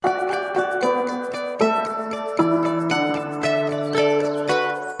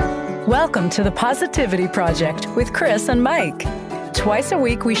Welcome to the Positivity Project with Chris and Mike. Twice a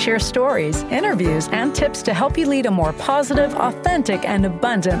week, we share stories, interviews, and tips to help you lead a more positive, authentic, and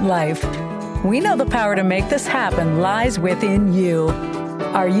abundant life. We know the power to make this happen lies within you.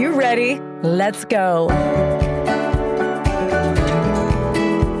 Are you ready? Let's go.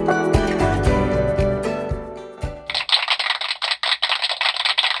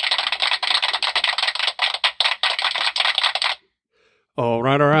 All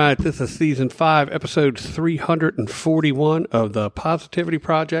right. This is Season 5, Episode 341 of the Positivity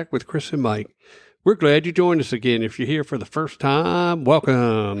Project with Chris and Mike. We're glad you joined us again. If you're here for the first time,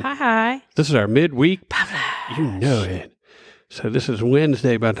 welcome. Hi. This is our midweek. PODFLASH. You know it. So this is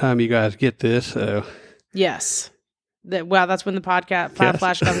Wednesday by the time you guys get this. So Yes. That's when the podcast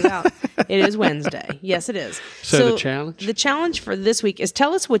PODFLASH comes out. It is Wednesday. Yes, it is. So the challenge? The challenge for this week is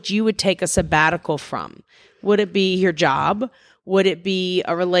tell us what you would take a sabbatical from. Would it be your job? Would it be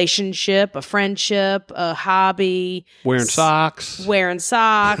a relationship, a friendship, a hobby? Wearing socks.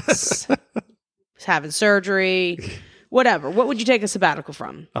 Having surgery, whatever. What would you take a sabbatical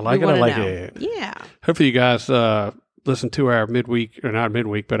from? I like it. Yeah. Hopefully you guys listen to our midweek, or not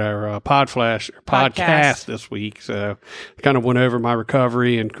midweek, but our PODFLASH podcast this week. So kind of went over my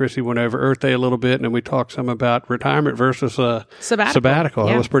recovery, and Chrissy went over Earth Day a little bit, and then we talked some about retirement versus sabbatical.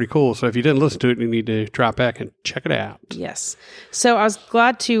 Yeah. That was pretty cool. So if you didn't listen to it, you need to drop back and check it out. Yes. So I was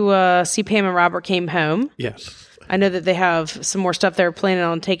glad to see Pam and Robert came home. Yes. I know that they have some more stuff they're planning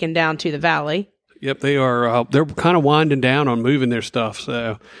on taking down to the valley. Yep, they are. They're kind of winding down on moving their stuff,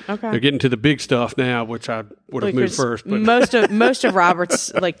 so Okay. they're getting to the big stuff now, which I would have moved first. But most of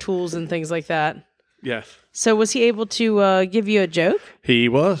Robert's like tools and things like that. yes, So was he able to give you a joke? he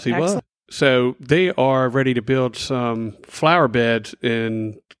was. Excellent. So they are ready to build some flower beds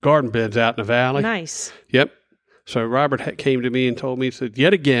and garden beds out in the valley. Nice. Yep. So Robert came to me and told me, he said,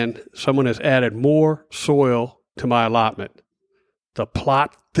 yet again, someone has added more soil to my allotment. The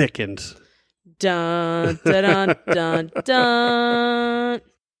plot thickens. Dun dun dun dun dun.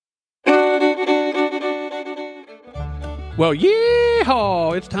 Well,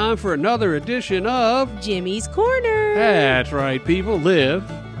 yeehaw! It's time for another edition of Jimmy's Corner. That's right, people. Live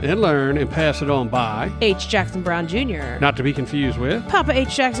and learn and pass it on by H. Jackson Brown Jr. Not to be confused with Papa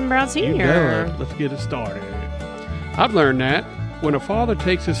H. Jackson Brown Sr. You know it. Let's get it started. I've learned that when a father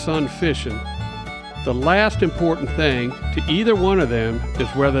takes his son fishing, the last important thing to either one of them is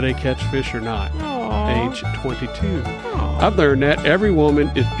whether they catch fish or not. Aww. Age 22. Aww. I've learned that every woman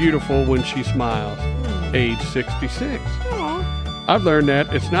is beautiful when she smiles. Age 66. Aww. I've learned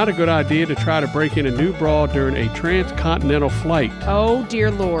that it's not a good idea to try to break in a new bra during a transcontinental flight. Oh, dear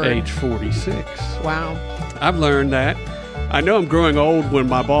Lord. Age 46. Wow. I've learned that I know I'm growing old when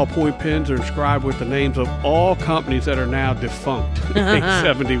my ballpoint pens are inscribed with the names of all companies that are now defunct. Age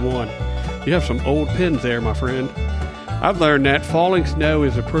 71. You have some old pens there, my friend. I've learned that falling snow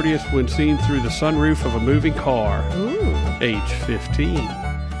is the prettiest when seen through the sunroof of a moving car. Ooh. Age 15.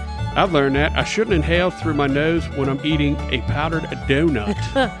 I've learned that I shouldn't inhale through my nose when I'm eating a powdered donut.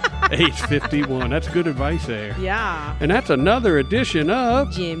 Age 51. That's good advice there. Yeah. And that's another edition of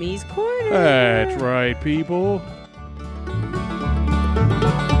Jimmy's Corner. That's right, people.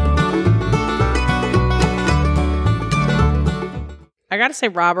 I got to say,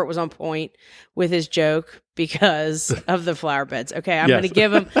 Robert was on point with his joke because of the flower beds. Okay, I'm going to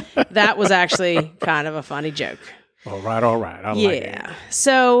give him, that was actually kind of a funny joke. All right. I like it. Yeah.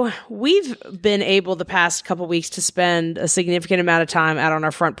 So we've been able the past couple weeks to spend a significant amount of time out on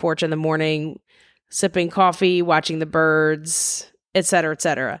our front porch in the morning, sipping coffee, watching the birds, et cetera, et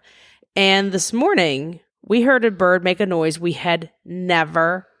cetera. And this morning, we heard a bird make a noise we had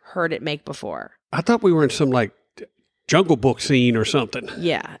never heard it make before. I thought we were in some like Jungle Book scene or something.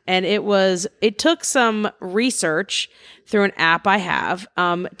 Yeah. And it took some research through an app I have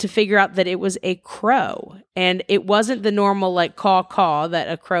to figure out that it was a crow. And it wasn't the normal like caw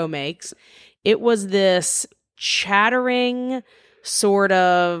that a crow makes. It was this chattering sort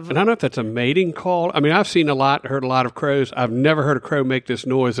of. And I don't know if that's a mating call. I mean, I've seen heard a lot of crows. I've never heard a crow make this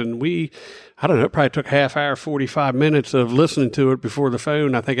noise. And I don't know, it probably took half hour, 45 minutes of listening to it before the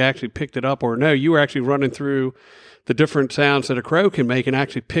phone, I think, actually picked it up. Or no, you were actually running through the different sounds that a crow can make and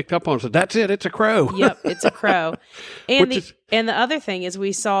actually picked up on. So that's it. It's a crow. Yep. It's a crow. And the other thing is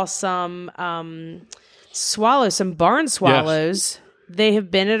we saw some swallows, some barn swallows. Yes. They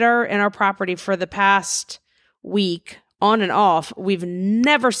have been in our property for the past week on and off. We've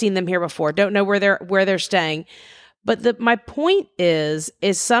never seen them here before. Don't know where they're staying. But my point is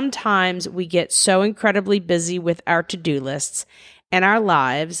sometimes we get so incredibly busy with our to-do lists and our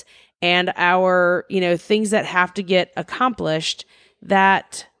lives and our, things that have to get accomplished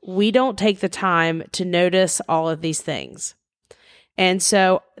that we don't take the time to notice all of these things. And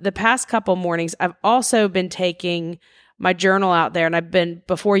so the past couple mornings, I've also been taking my journal out there, and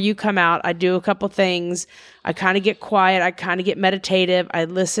before you come out, I do a couple things. I kind of get quiet. I kind of get meditative. I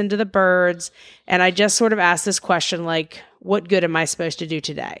listen to the birds, and I just sort of ask this question, like, what good am I supposed to do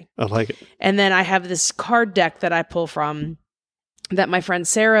today? I like it. And then I have this card deck that I pull from that my friend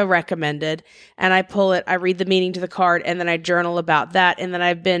Sarah recommended, and I pull it, I read the meaning to the card, and then I journal about that. And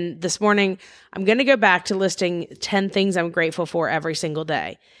then this morning, I'm going to go back to listing 10 things I'm grateful for every single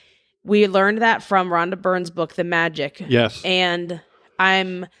day. We learned that from Rhonda Byrne's book, The Magic. Yes. And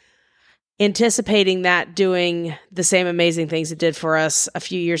I'm anticipating that doing the same amazing things it did for us a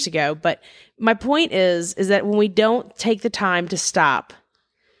few years ago. But my point is that when we don't take the time to stop,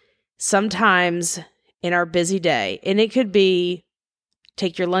 sometimes in our busy day, and it could be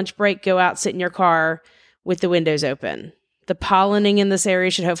take your lunch break, go out, sit in your car with the windows open. The pollinating in this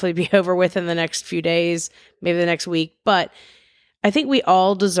area should hopefully be over with in the next few days, maybe the next week. But I think we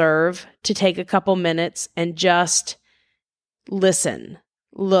all deserve to take a couple minutes and just listen,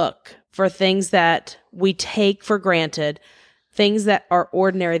 look for things that we take for granted, things that are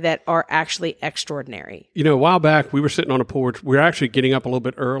ordinary that are actually extraordinary. You know, a while back, we were sitting on a porch. We were actually getting up a little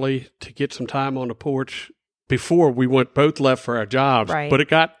bit early to get some time on the porch before we both left for our jobs. Right. But it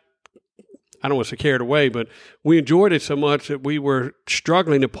got, I don't want to say carried away, but we enjoyed it so much that we were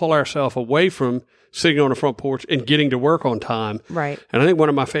struggling to pull ourselves away from sitting on the front porch and getting to work on time. Right. And I think one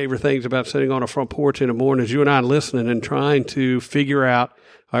of my favorite things about sitting on a front porch in the morning is you and I listening and trying to figure out,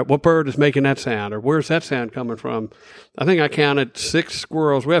 all right, what bird is making that sound, or where's that sound coming from? I think I counted 6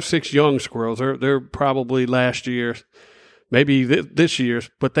 squirrels. We have 6 young squirrels. They're probably last year's, maybe this year's,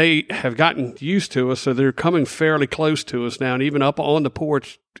 but they have gotten used to us, so they're coming fairly close to us now, and even up on the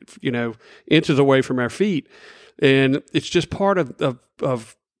porch, you know, inches away from our feet. And it's just part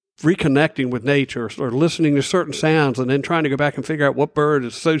of reconnecting with nature, or listening to certain sounds and then trying to go back and figure out what bird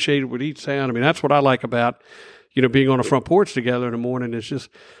is associated with each sound. I mean, that's what I like about, you know, being on a front porch together in the morning. It's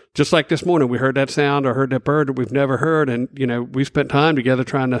just like this morning, we heard that sound or heard that bird that we've never heard. And, you know, we spent time together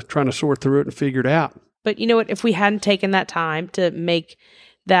trying to sort through it and figure it out. But you know what? If we hadn't taken that time to make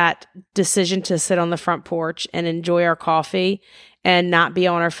that decision to sit on the front porch and enjoy our coffee and not be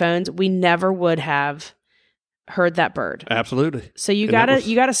on our phones, we never would have heard that bird. Absolutely. So you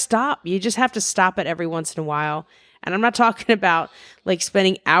gotta stop. You just have to stop it every once in a while. And I'm not talking about like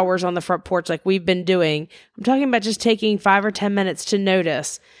spending hours on the front porch like we've been doing. I'm talking about just taking 5 or 10 minutes to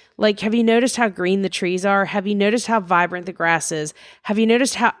notice. Like, have you noticed how green the trees are? Have you noticed how vibrant the grass is? Have you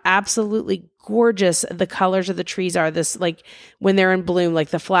noticed how absolutely gorgeous the colors of the trees are? This, like, when they're in bloom, like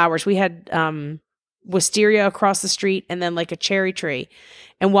the flowers. We had wisteria across the street and then like a cherry tree.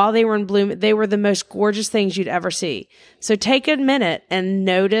 And while they were in bloom, they were the most gorgeous things you'd ever see. So take a minute and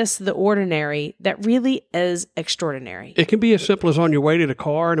notice the ordinary that really is extraordinary. It can be as simple as on your way to the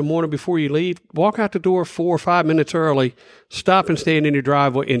car in the morning before you leave. Walk out the door 4 or 5 minutes early, stop and stand in your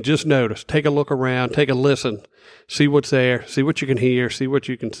driveway and just notice. Take a look around, take a listen, see what's there, see what you can hear, see what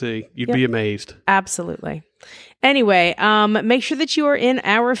you can see. You'd be amazed. Absolutely. Anyway, make sure that you are in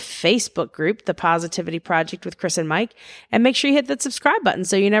our Facebook group, The Positivity Project with Chris and Mike, and make sure you hit that subscribe button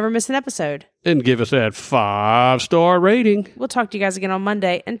so you never miss an episode. And give us that 5-star rating. We'll talk to you guys again on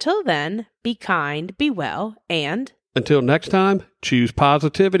Monday. Until then, be kind, be well, and... Until next time, choose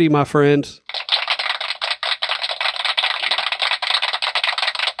positivity, my friends.